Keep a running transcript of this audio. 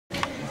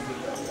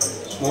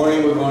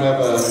morning we're going to have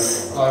a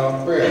time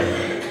of prayer.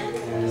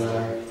 And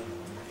the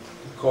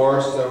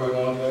chorus that we're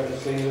going to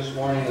sing this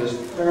morning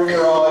is Turn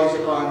Your Eyes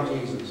Upon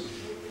Jesus.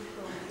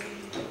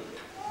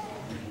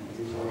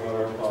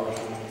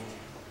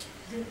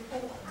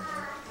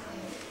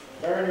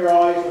 Turn your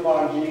eyes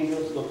upon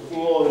Jesus, look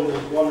full into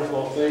his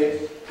wonderful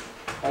face,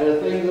 and the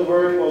things of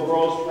earth will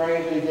grow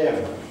strangely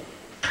dim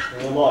in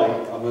the light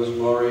of his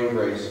glory and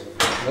grace.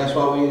 And that's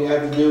what we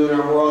have to do in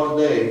our world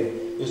today,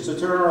 is to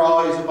turn our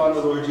eyes upon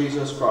the Lord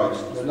Jesus Christ.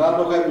 To not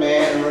look at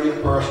man or any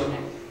person,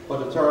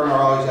 but to turn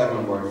our eyes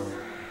heavenward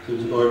to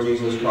the Lord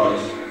Jesus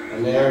Christ.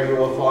 And there you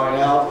will find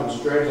help and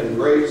strength and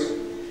grace.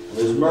 And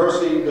his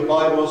mercy, the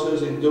Bible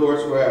says,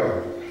 endures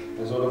forever.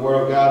 And so the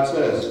Word of God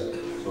says.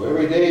 So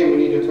every day we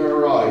need to turn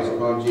our eyes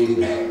upon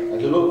Jesus and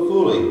to look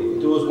fully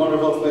into his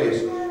wonderful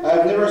face. I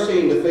have never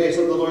seen the face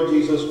of the Lord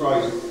Jesus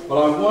Christ, but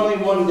I'm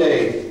wanting one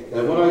day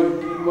that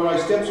when I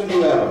steps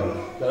into heaven,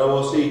 that I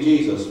will see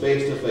Jesus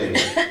face to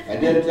face and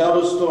then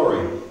tell the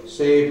story,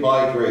 saved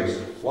by grace.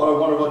 What a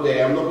wonderful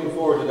day. I'm looking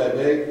forward to that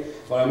day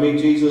when I meet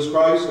Jesus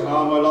Christ and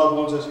all my loved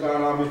ones that's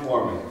gone on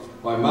before me.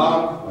 My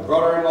mom, my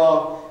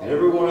brother-in-law, and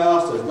everyone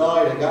else that's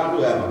died and gone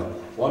to heaven.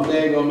 One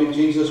day I'm going to meet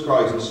Jesus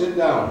Christ and sit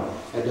down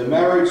at the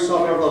marriage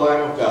supper of the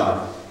Lamb of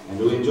God and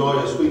to enjoy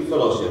the sweet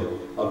fellowship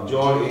of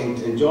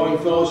enjoying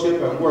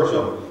fellowship and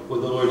worship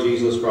with the Lord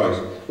Jesus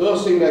Christ. Let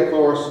us sing that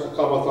chorus a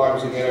couple of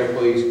times together,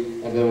 please,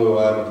 and then we will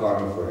have a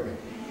time of prayer.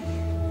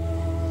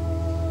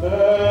 Turn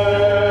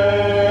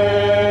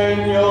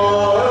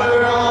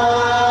your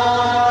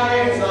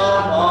eyes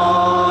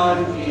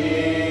upon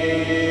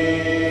Jesus,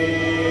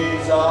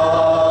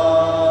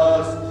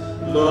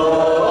 look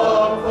full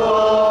in his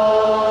wonderful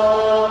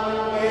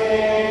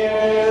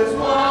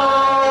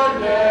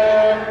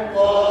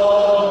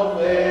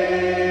face,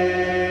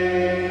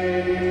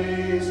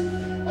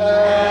 and the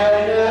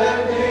things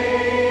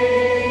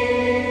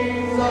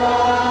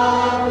of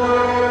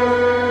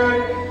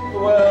earth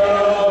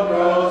will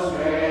grow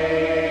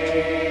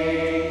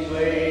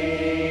strangely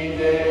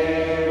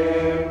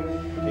dim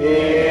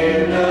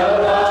in the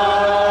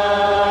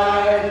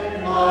light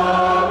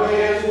of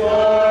his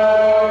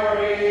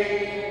glory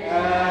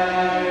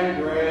and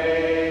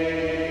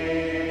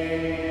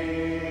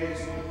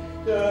grace.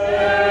 Turn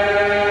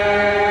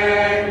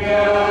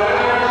your eyes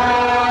upon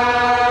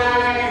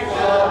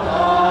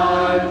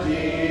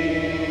Jesus, look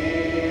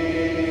full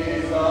in his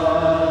wonderful face, and the things that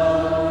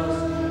earth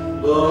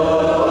will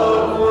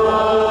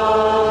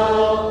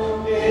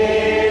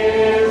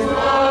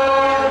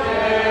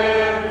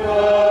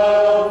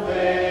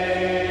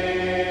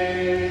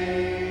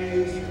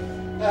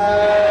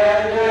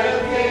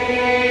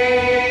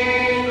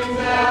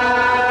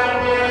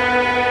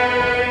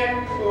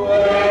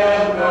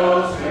grow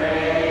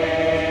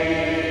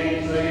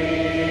strangely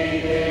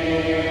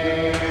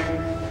dim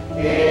in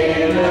the light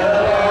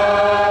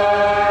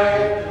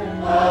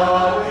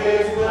of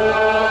his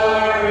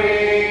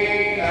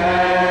glory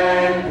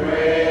and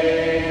grace.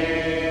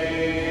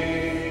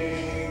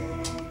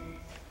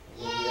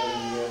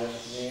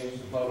 Names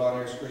to put on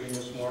your screen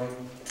this morning.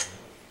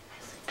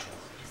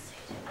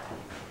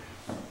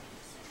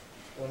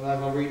 And I'm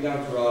going to read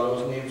down through all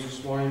those names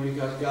this morning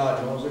because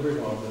God knows every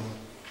one of them.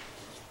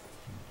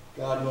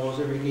 God knows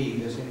every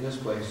need that's in this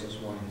place this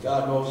morning.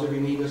 God knows every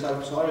need that's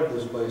outside of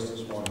this place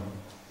this morning.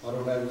 I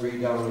don't have to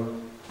read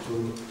down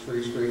to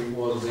 3 screen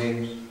full of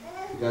names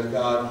because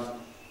God,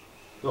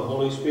 the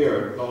Holy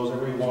Spirit, knows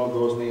every one of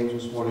those names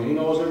this morning. He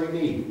knows every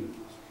need.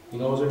 He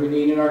knows every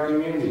need in our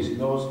communities. He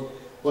knows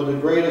what the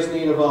greatest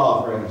need of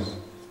all, friends,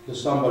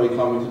 is somebody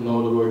coming to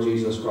know the Lord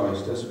Jesus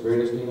Christ. That's the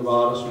greatest need of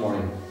all this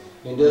morning.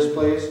 In this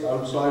place,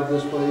 outside of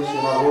this place, in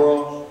our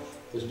world,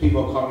 there's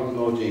people coming to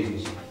know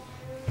Jesus.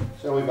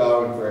 Shall we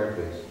bow in prayer,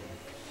 please?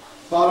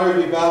 Father,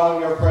 as we bow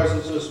in your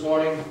presence this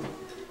morning,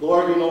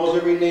 Lord, you knows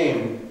every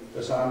name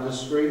that's on this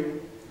screen.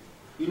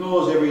 You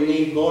knows every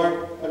need,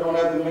 Lord. I don't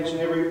have to mention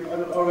I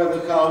don't have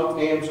to count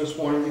names this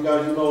morning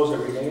because you knows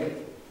every name.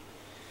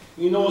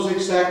 You knows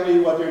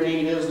exactly what their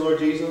need is, Lord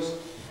Jesus.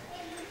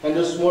 And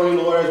this morning,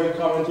 Lord, as we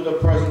come into the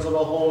presence of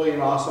a holy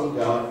and awesome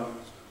God,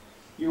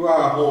 you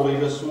are holy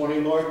this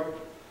morning, Lord.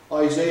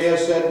 Isaiah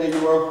said that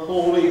you are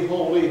holy,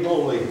 holy,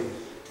 holy,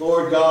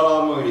 Lord God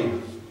Almighty,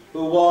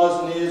 who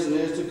was and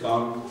is to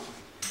come.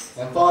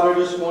 And Father,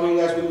 this morning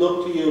as we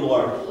look to you,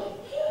 Lord,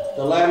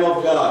 the Lamb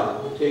of God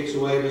who takes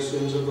away the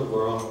sins of the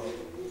world,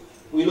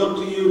 we look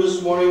to you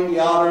this morning, the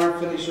author and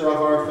finisher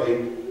of our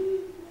faith.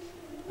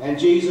 And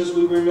Jesus,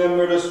 we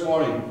remember this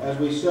morning as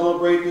we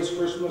celebrate this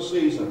Christmas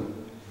season,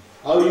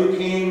 how you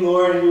came,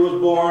 Lord, and you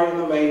was born in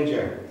the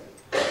manger.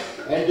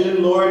 And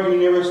then, Lord, you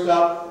never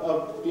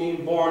stopped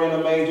being born in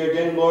a manger.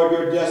 Then, Lord,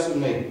 your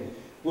destiny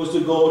was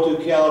to go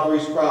to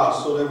Calvary's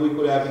cross so that we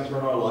could have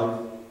eternal life.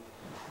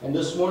 And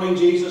this morning,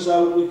 Jesus,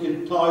 we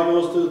can tie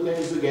those two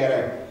things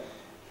together.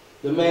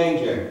 The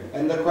manger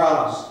and the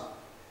cross.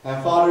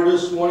 And Father,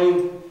 this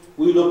morning,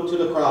 we look to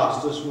the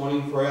cross this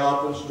morning for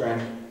help and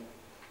strength.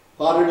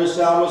 Father, the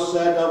psalmist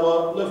said, I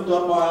will lift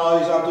up my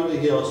eyes unto the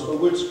hills, for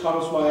which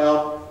comes my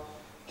help.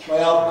 My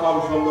help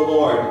comes from the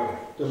Lord,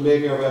 the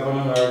maker of heaven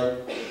and earth.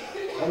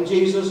 And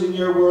Jesus, in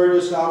your word,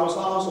 the psalmist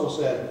also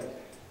said,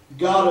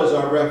 God is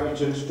our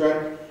refuge and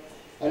strength,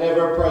 and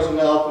ever-present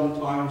help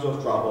in times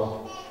of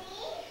trouble.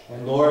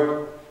 And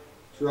Lord,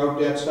 throughout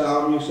that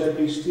psalm you said,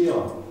 be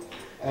still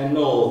and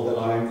know that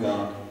I am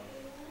God.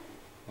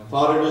 And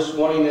Father, this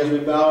morning as we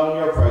bow in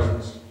your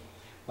presence,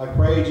 I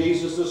pray,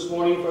 Jesus, this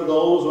morning for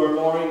those who are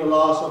mourning the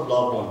loss of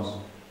loved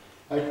ones.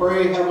 I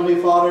pray,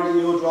 Heavenly Father, that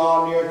you will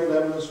draw near to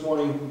them this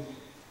morning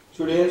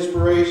through the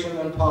inspiration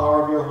and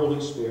power of your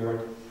Holy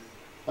Spirit.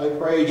 I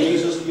pray,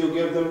 Jesus, that you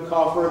give them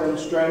comfort and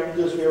strength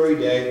this very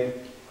day.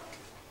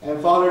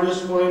 And Father,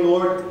 this morning,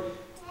 Lord,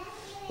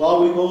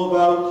 while we go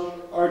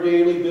about our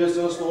daily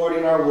business, Lord,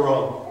 in our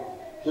world,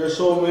 there's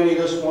so many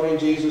this morning,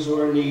 Jesus, who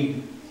are in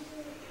need.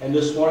 And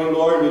this morning,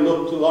 Lord, we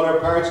look to other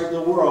parts of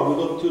the world.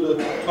 We look to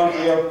the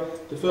country of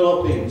the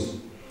Philippines,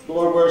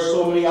 Lord, where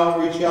so many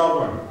hungry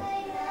children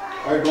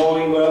are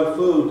going without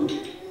food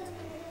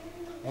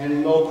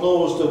and no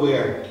clothes to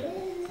wear.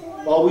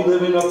 While we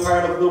live in a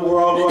part of the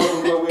world,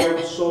 Lord, where we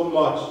have so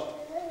much,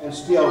 and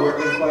still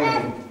we're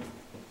complaining.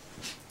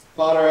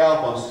 Father,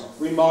 help us,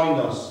 remind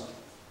us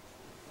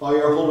by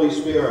your Holy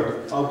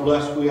Spirit how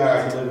blessed we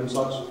are to live in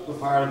such a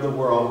part of the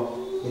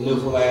world in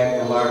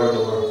Newfoundland and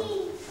Labrador.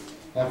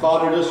 And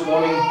Father, this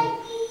morning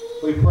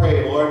we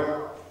pray,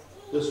 Lord,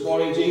 this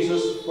morning,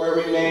 Jesus, for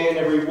every man,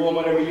 every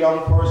woman, every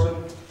young person,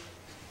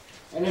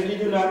 and if you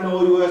do not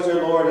know you as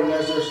their Lord and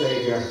as their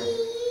Savior,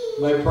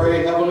 and I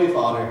pray, Heavenly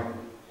Father,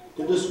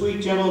 that the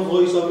sweet, gentle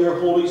voice of your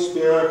Holy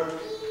Spirit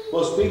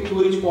will speak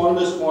to each one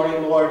this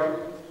morning, Lord.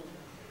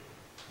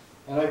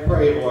 And I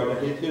pray, Lord,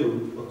 that they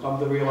too will come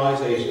to the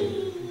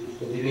realization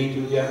that they need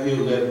to get you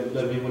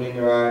live even in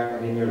your heart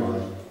and in your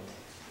life.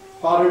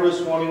 Father,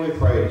 this morning we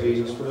pray,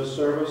 Jesus, for this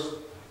service.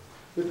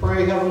 We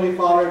pray, Heavenly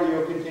Father, that you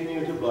will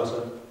continue to bless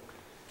it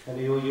and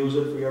that you will use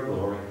it for your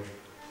glory.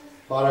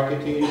 Father,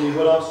 continue to be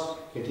with us,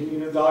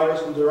 continue to guide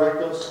us and direct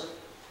us,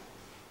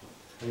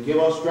 and give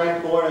us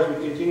strength, Lord, as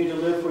we continue to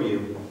live for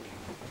you.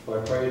 For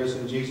I pray this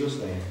in Jesus'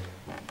 name.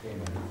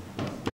 Amen.